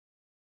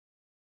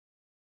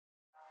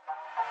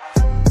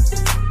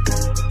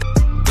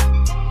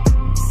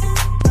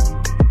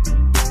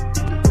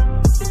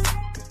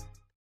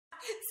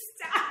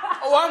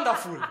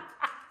Wonderful.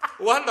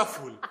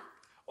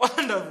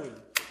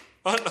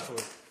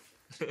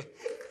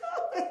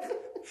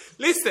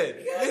 Listen.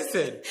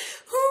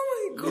 Oh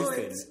my God.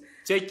 Listen.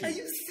 Check it. Are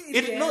you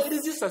serious? It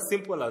is just as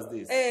simple as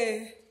this.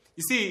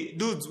 You see,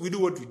 dudes, we do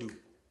what we do.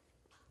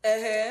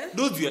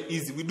 Dudes, we are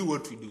easy. We do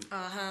what we do.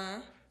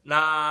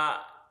 Na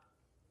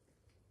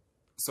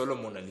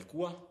Solomon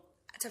alikuwa.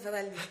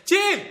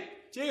 Chill.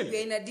 We are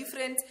in a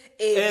different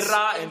age.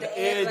 Era and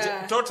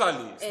age.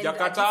 Totally.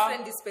 Jakata.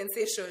 Different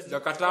dispensation.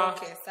 Jakata.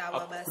 Okay,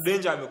 sawa basi.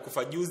 Kudenja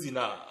amekufa juzi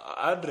na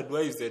 100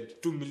 wives and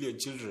 2 million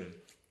children.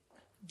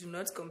 Do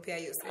not compare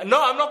yourself.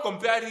 No, I'm not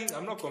comparing.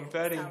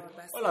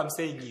 All I'm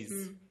saying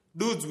is,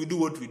 dudes, we do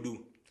what we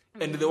do.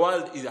 And the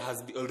world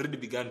has already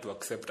begun to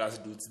accept us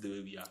dudes the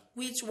way we are.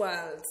 Which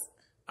world?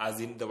 As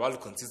in, the world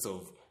consists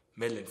of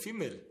male and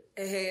female.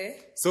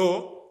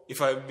 So,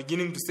 if I'm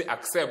beginning to say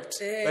accept,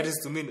 that is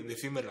to mean the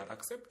female are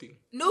accepting.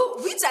 No,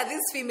 which are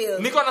these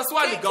females? Niko na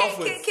swali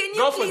girlfriends. Can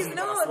you please?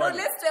 No,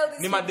 let's tell these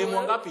people.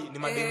 Ni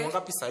mademu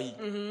ngapi sahi?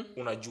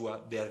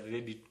 Unajua, they are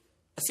ready.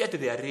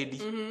 They are ready.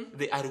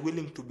 They are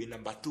willing to be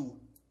number 2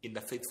 in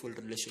the faithful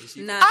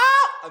relationship.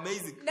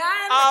 Amazing.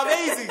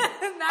 Amazing.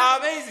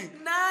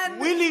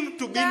 Willing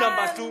to be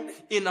number 2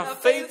 in a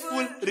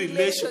faithful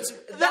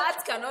relationship.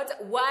 That cannot.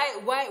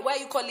 Why are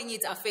you calling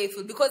it a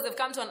faithful? Because they've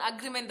come to an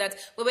agreement that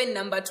when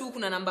number 2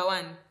 kuna number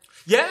 1.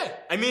 Yeah,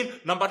 I mean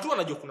number 2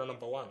 anajua kuna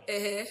number 1.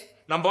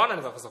 Number 1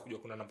 anaweza kosa kujua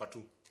kuna number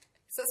 2.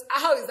 So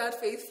how is that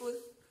faithful?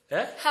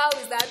 How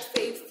is that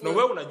faithful? No,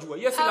 wewe unajua.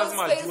 Yes,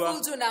 lazima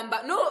ajua.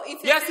 No,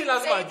 if yes,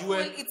 lazima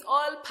ajue. It's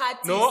all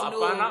parties. No,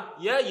 hapana.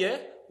 Yeah.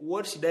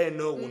 What should I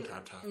know won't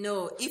hurt her.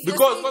 No, if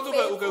because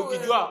kwanza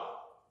ukijua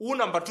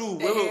number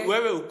 2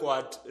 wewe uko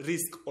at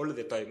risk all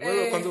the time.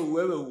 Wewe kwanza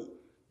wewe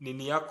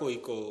nini yako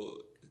iko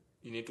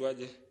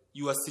inaitwaje?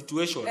 Your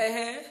situation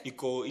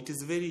it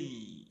is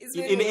very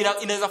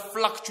inaweza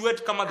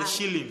fluctuate kama the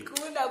shilling.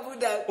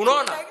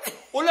 Unaona?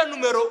 Ule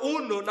numero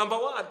 1 number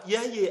 1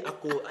 yeye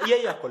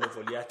ako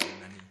level yake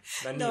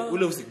nani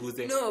ule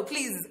usiguze. No,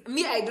 please,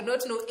 me I do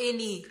not know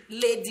any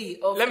lady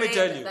of let me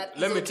tell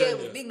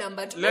you big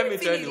number 2. Let me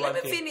tell you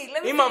one thing.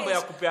 Hii mambo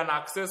ya kupeana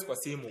access kwa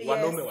simu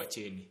wanaume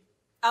wacheni.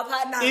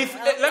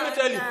 Let me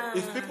tell you,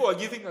 if people are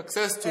giving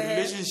access to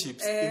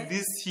relationships in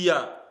this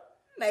here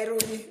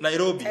Nairobi.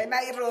 Nairo.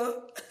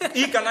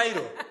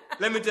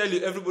 Let me tell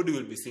you, everybody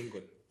will be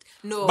single.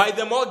 No. By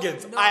the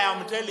Morgans, no. I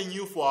am telling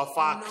you for a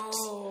fact.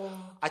 No.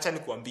 Acha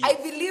nikwambie. I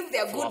believe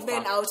there are good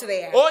men out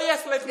there. Oh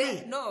yes, like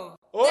me. No.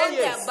 Oh then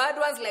yes. There are bad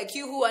ones like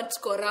you who want to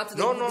corrupt the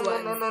good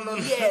ones. No.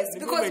 Yes,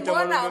 because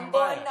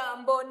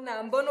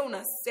mbona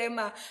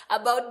unasema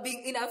about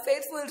being in a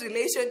faithful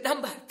relation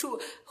number 2.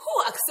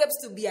 Who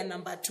accepts to be a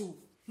number 2?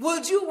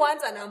 Would you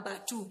want a number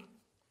 2?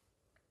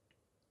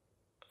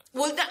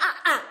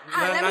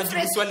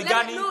 Najibu swali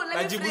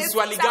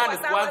gani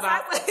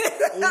kwanza?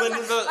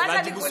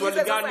 Najibu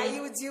swali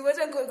gani?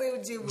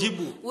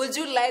 Jibu. Would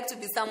you like to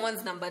be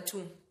someone's number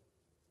 2?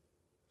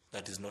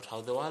 That is not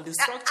how the world is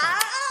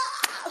structured.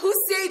 Who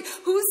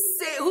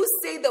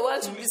said the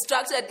world should be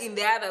structured in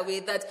the other way,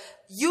 that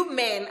you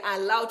men are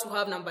allowed to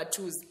have number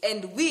 2s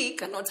and we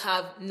cannot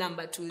have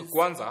number 2s?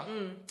 Kwanza,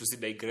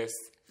 tusidigress.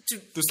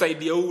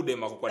 Tusaidie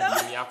udema kwa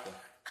dini yako.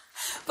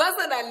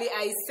 Personally,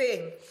 I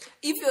say,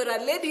 if you're a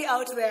lady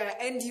out there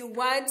and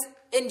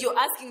you're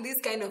asking this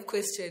kind of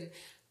question,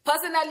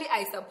 personally,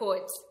 I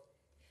support.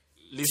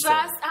 Listen.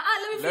 Trust.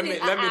 Let me finish.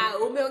 By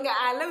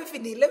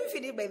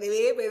the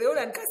way,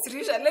 let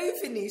me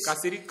finish.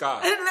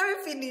 Kasirika. Let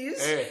me finish.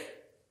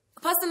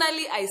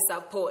 Personally, I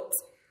support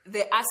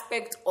the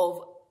aspect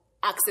of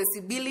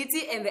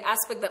accessibility and the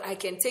aspect that I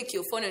can take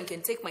your phone and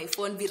can take my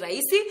phone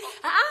viraisi.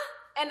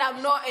 And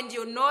I'm not at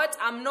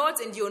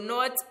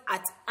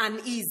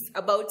unease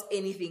about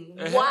anything.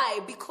 Why?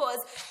 Because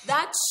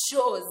that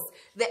shows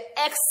the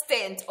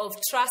extent of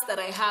trust that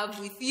I have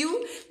with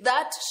you.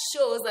 That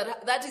shows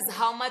that is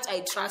how much I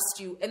trust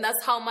you, and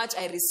that's how much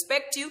I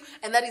respect you,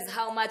 and that is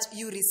how much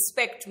you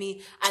respect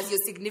me as your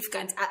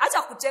significant.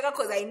 Acha kucheka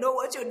because I know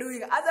what you're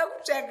doing. Acha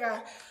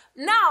kucheka.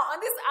 Now, on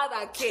this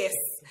other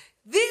case,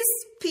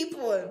 these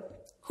people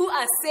who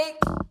are saying,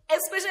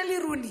 especially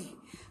Roonie,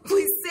 who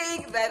is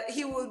saying that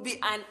he will be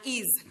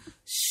unease,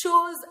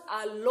 shows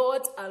a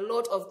lot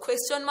of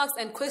question marks,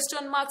 and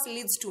question marks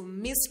leads to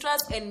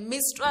mistrust, and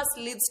mistrust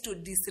leads to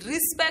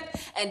disrespect,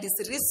 and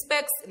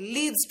disrespect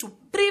leads to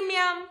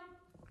premium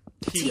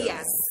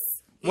tears.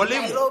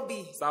 Mwalimu.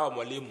 Nairobi. Sawa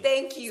mwalimu.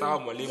 Thank you. Sawa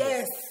mwalimu.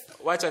 Yes.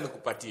 Wacha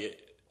nikupatie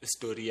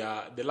story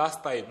ya the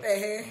last time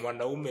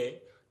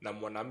mwanaume na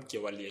mwanamke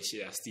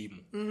walieshare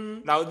simu.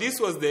 Now this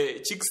was the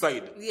chick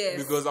side. Yes.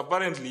 Because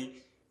apparently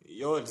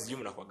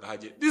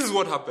this is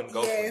what happened,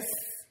 girlfriend. Yes.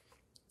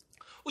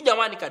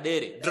 Ujamani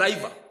kadere,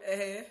 driver.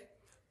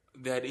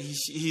 That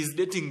he's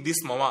dating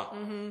this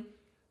mama.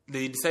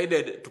 They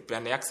decided to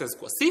plan access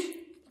kwa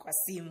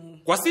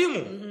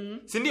simu.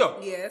 Si ndio?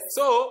 Yes.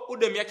 So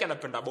udem yake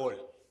anapenda ball.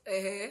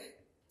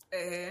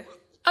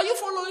 Are you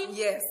following?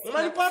 Yes.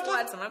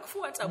 Unaipata?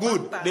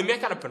 Good. Dem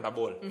yake anapenda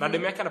ball. Na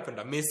dem yake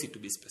anapenda Messi to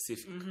be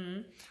specific.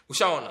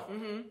 Ushaona?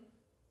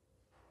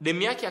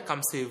 Demi yake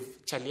akamsave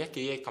chali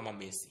yake yeye kama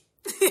Messi.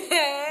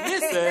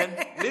 Listen.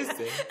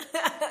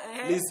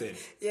 Yes.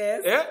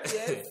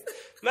 Yes.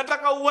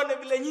 Nataka uone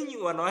vile nyinyi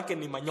wanawake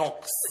ni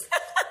manyoks.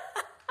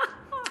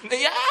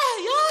 Yeah.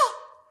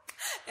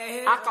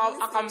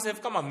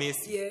 Akamsave kama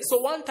Messi. Yes.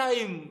 So one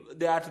time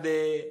they at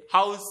the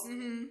house,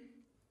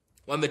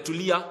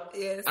 wametulia,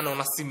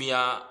 anaona simu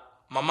ya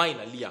mama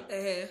inalia.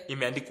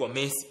 Imeandikwa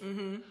Messi.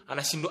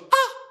 Anashindwa,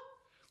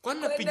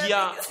 kwani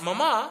napigia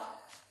mama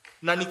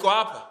na niko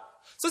hapa.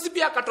 So si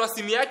pia akatoa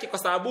simu yake kwa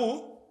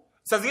sababu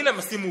saa zingine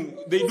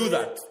masimu they do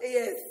that.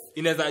 Yes.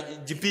 Inaweza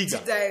jipiga.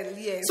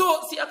 Yes.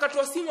 So si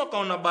akatoa simu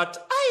akaona but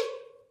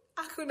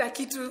hakuna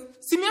kitu.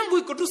 Simu yangu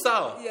iko tu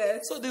sawa.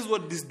 Yes. So this is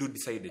what this dude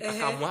decided.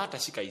 Akaamua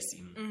atashika hii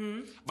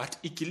simu. But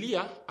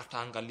ikilia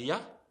ataangalia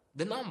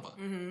the number.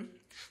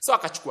 So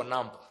akachukua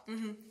number.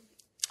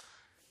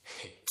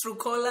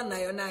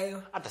 Truecaller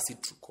nayo. Hata si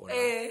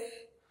Truecaller.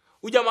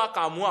 Ujamaa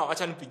akaamua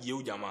acha nipigie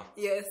ujamaa.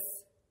 Yes.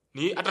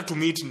 Ni hata to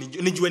meet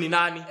nijue ni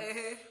nani.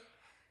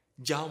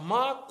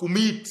 Jamaa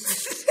kumit.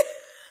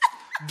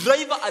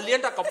 Driver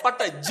alienda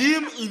akapata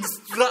gym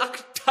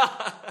instructor.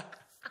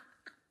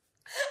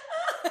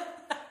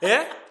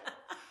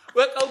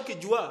 Weka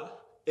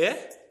ukijua.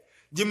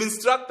 Gym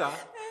instructor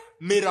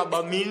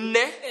miraba minne.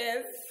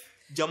 Yes.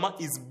 Jamaa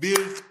is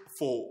built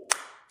for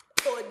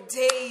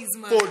days,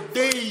 man. For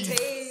days.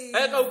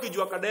 Weka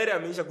ukijua Kadere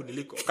ameisha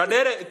kuniliko.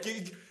 Kadere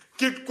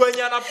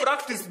kwenye ana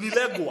practice ni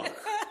legwa.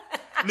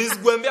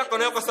 Nisiguambia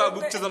kona kwa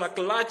sababu kucheza na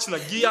clutch na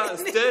gear,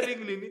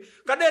 steering nini.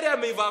 Kadere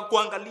ameiva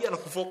kuangalia na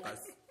kufocus.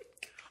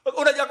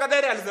 Unajua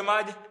Kadere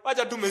alisemaje?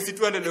 Acha tu Messi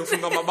tuendelee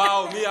kufunga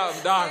mabao, mimi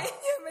I'm done.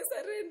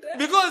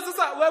 Because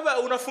sasa wewe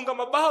unafunga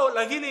mabao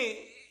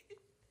lakini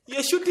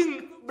you're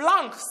shooting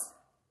blanks.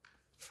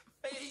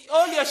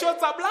 All your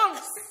shots are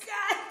blanks.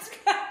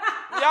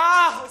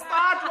 Yeah,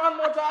 start one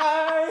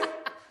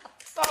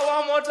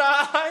more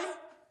time.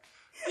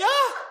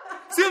 Yeah.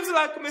 Seems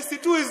like Messi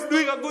too is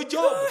doing a good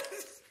job.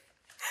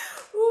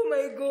 Oh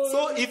my God.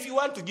 So if you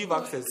want to give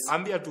access,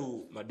 ambia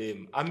to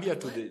madam, ambia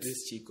to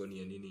this chick on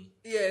your nini.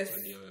 Yes.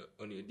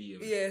 On your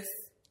DM. Yes.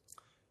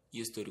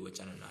 Hiyo story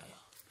wachana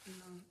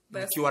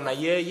nayo. Ukiwa na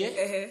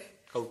yeye,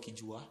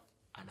 ukijua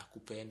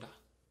anakupenda.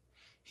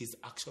 His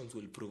actions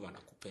will prove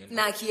anakupenda.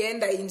 Na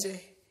akienda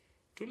nje.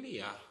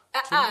 Tulia.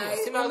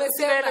 Umesema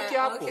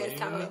hapo. Okay,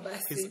 sawa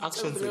basi. His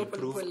actions will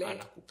prove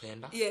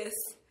anakupenda. Yes.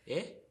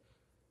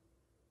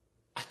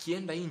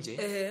 Akienda nje,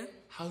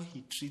 how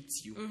he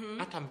treats you.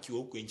 Hata mkiwa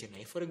huko nje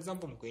naye. For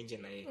example, mko nje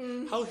naye.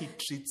 How he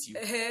treats you.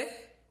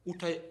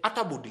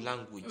 Hata body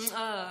language.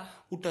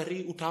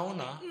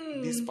 Utaona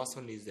this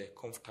person is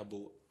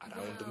comfortable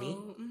around me.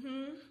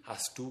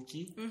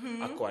 Hastuki,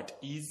 ako at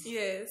ease.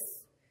 Yes.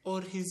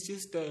 Or he's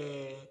just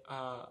the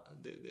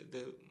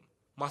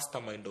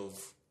mastermind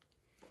of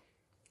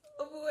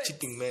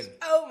cheating men.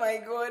 Oh my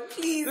God,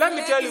 please. Let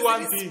me tell you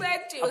one thing.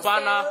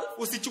 Hapana,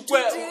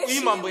 usichukue hii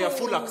mambo ya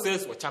full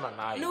access wachana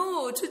nayo.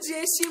 No,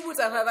 tujiheshimu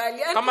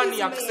tafadhali.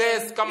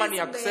 Kama ni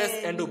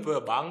access endo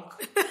upewe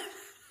bank.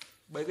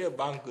 By their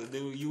bank,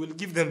 you will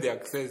give them the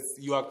access,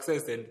 your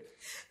access, and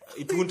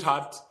it won't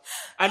hurt.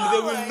 And they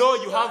will know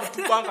you have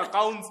 2 bank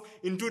accounts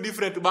in 2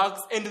 different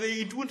banks, and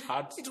it won't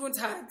hurt. It won't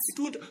hurt.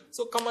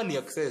 So come on,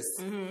 access.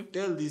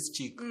 Tell this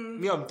chick.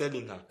 Me, I'm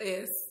telling her.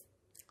 Yes.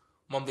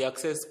 Mambo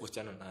access,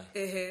 wachana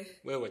naye.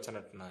 Wewe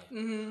wachana tunaye.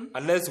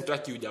 Unless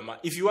utaki ujamaa.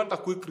 If you want a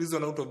quick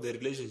reason out of the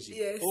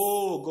relationship,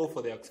 go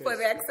for the access. For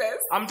the access.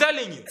 I'm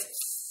telling you.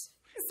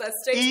 It's a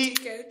straight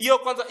ticket. Hiyo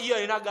kwanza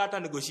inaga hata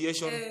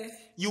negotiation.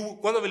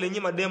 Kwanza vile nyinyi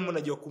madem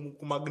mnajua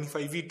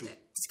kumagnify vitu.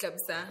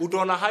 Kabisa.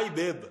 Utaona hi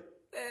babe.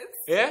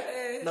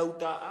 Yes. Na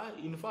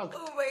in fact.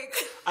 Oh my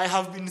God. I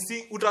have been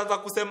seeing utaanza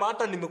kusema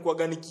hata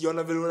nimekuaga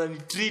nikiona vile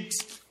unani treat.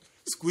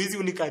 Siku hizi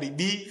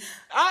unikaribii.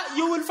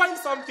 You will find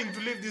something to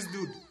leave this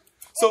dude.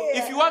 So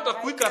if you want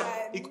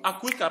a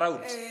quicker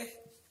route,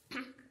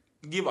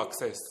 give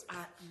access.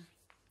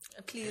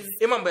 Please.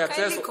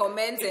 Kindly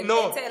comment and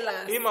tell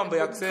us. Mambo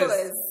ya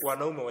access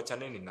wanaume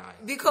wachaneni naye.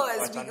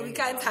 Because we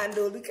can't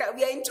handle.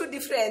 We are in 2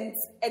 different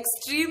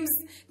extremes.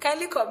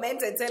 Kindly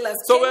comment and tell us.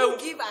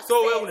 Give access?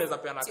 So wewe unaweza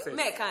peana access?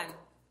 Me can.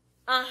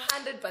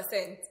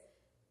 100%.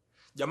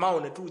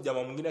 Jamaa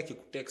jamaa mwingine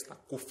akikutext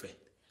akufe.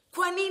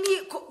 Kwa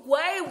nini?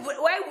 Why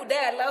would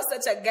I allow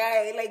such a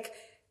guy? Like,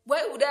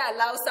 why would I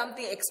allow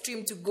something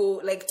extreme to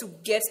go, like, to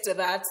get to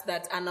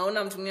that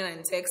anaona mtu mwingine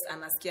and text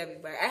anasikia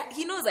vibaya?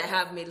 He knows I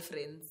have male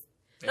friends.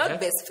 Not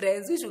best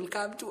friends, which will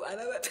come to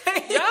another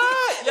time.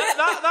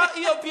 Yeah,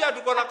 hiyo pia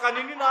tuko na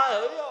kanini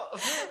nayo.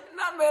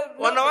 Not male.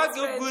 Wanawake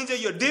huku nje,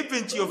 you're deep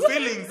into your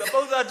feelings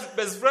about that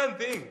best friend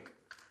thing.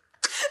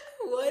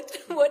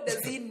 What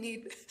does he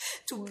need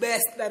to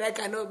best that I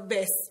cannot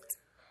best?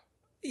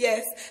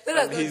 Yes,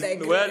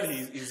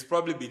 she's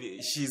probably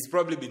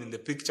been in the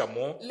picture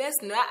more.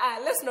 Let's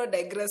not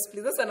digress,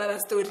 please. That's another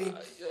story.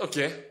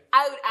 Okay.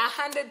 I would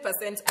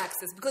 100%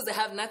 access because I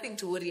have nothing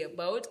to worry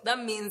about. That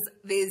means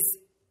there's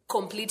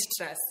complete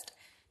trust.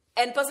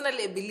 And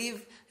personally, I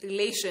believe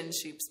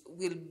relationships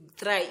will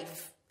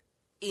thrive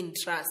in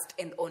trust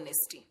and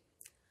honesty.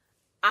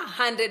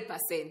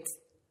 100%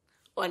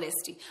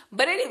 honesty.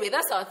 But anyway,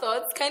 that's our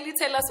thoughts. Kindly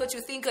tell us what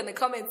you think in the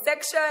comment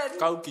section.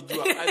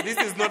 This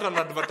is not an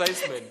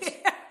advertisement.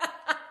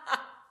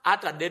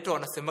 Hata Deto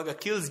wanasemaga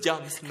kills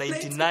germs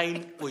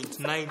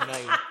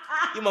 99.99.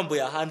 Hii mambo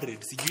ya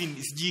 100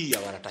 sijui ya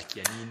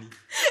wanatakia nini.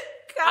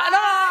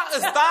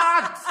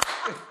 Start.